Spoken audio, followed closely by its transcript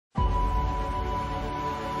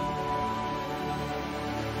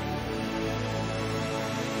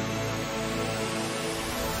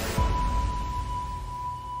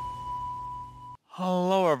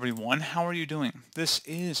Hello everyone, how are you doing? This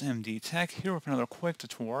is MD Tech here with another quick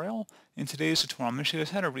tutorial. In today's tutorial, I'm going to show you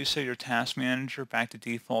guys how to reset your task manager back to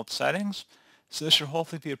default settings. So this should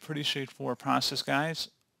hopefully be a pretty straightforward process, guys,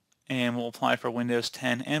 and will apply for Windows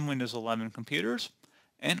 10 and Windows 11 computers.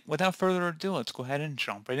 And without further ado, let's go ahead and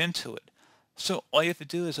jump right into it. So all you have to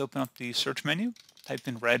do is open up the search menu, type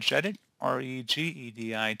in regedit,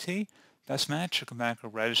 R-E-G-E-D-I-T. Best match, you'll come back to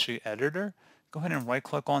registry editor. Go ahead and right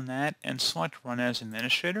click on that and select run as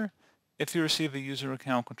administrator. If you receive a user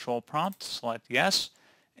account control prompt, select yes.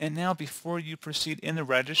 And now before you proceed in the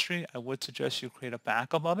registry, I would suggest you create a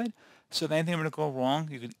backup of it. So if anything were to go wrong,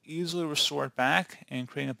 you can easily restore it back, and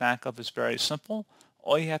creating a backup is very simple.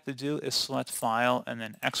 All you have to do is select File and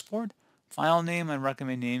then Export. File name, I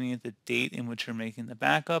recommend naming it the date in which you're making the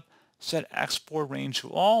backup. Set export range to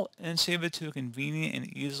all and save it to a convenient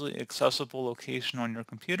and easily accessible location on your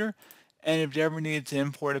computer. And if you ever need to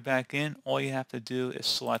import it back in, all you have to do is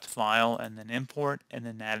select File and then Import and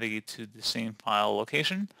then navigate to the same file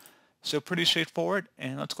location. So pretty straightforward,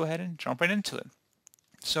 and let's go ahead and jump right into it.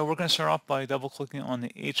 So we're going to start off by double clicking on the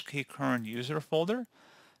HK current user folder.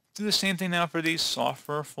 Do the same thing now for the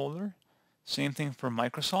software folder. Same thing for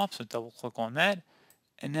Microsoft, so double click on that.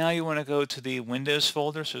 And now you want to go to the Windows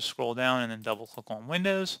folder, so scroll down and then double click on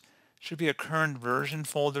Windows. Should be a current version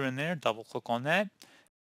folder in there, double click on that.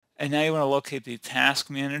 And now you want to locate the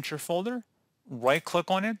Task Manager folder, right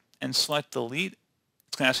click on it and select Delete.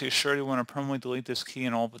 It's going to ask you, sure you want to permanently delete this key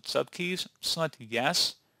and all of its subkeys. Select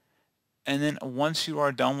Yes. And then once you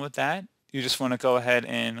are done with that, you just want to go ahead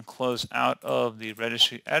and close out of the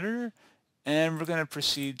registry editor. And we're going to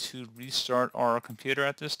proceed to restart our computer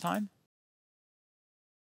at this time.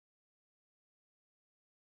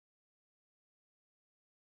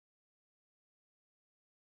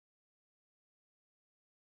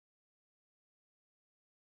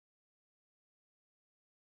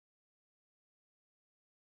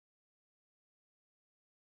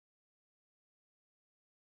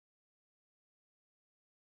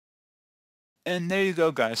 And there you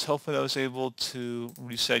go, guys. Hopefully I was able to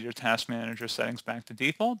reset your task manager settings back to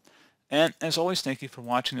default. And as always, thank you for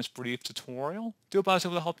watching this brief tutorial. Do hope I was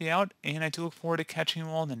able to help you out, and I do look forward to catching you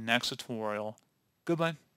all in the next tutorial. Goodbye.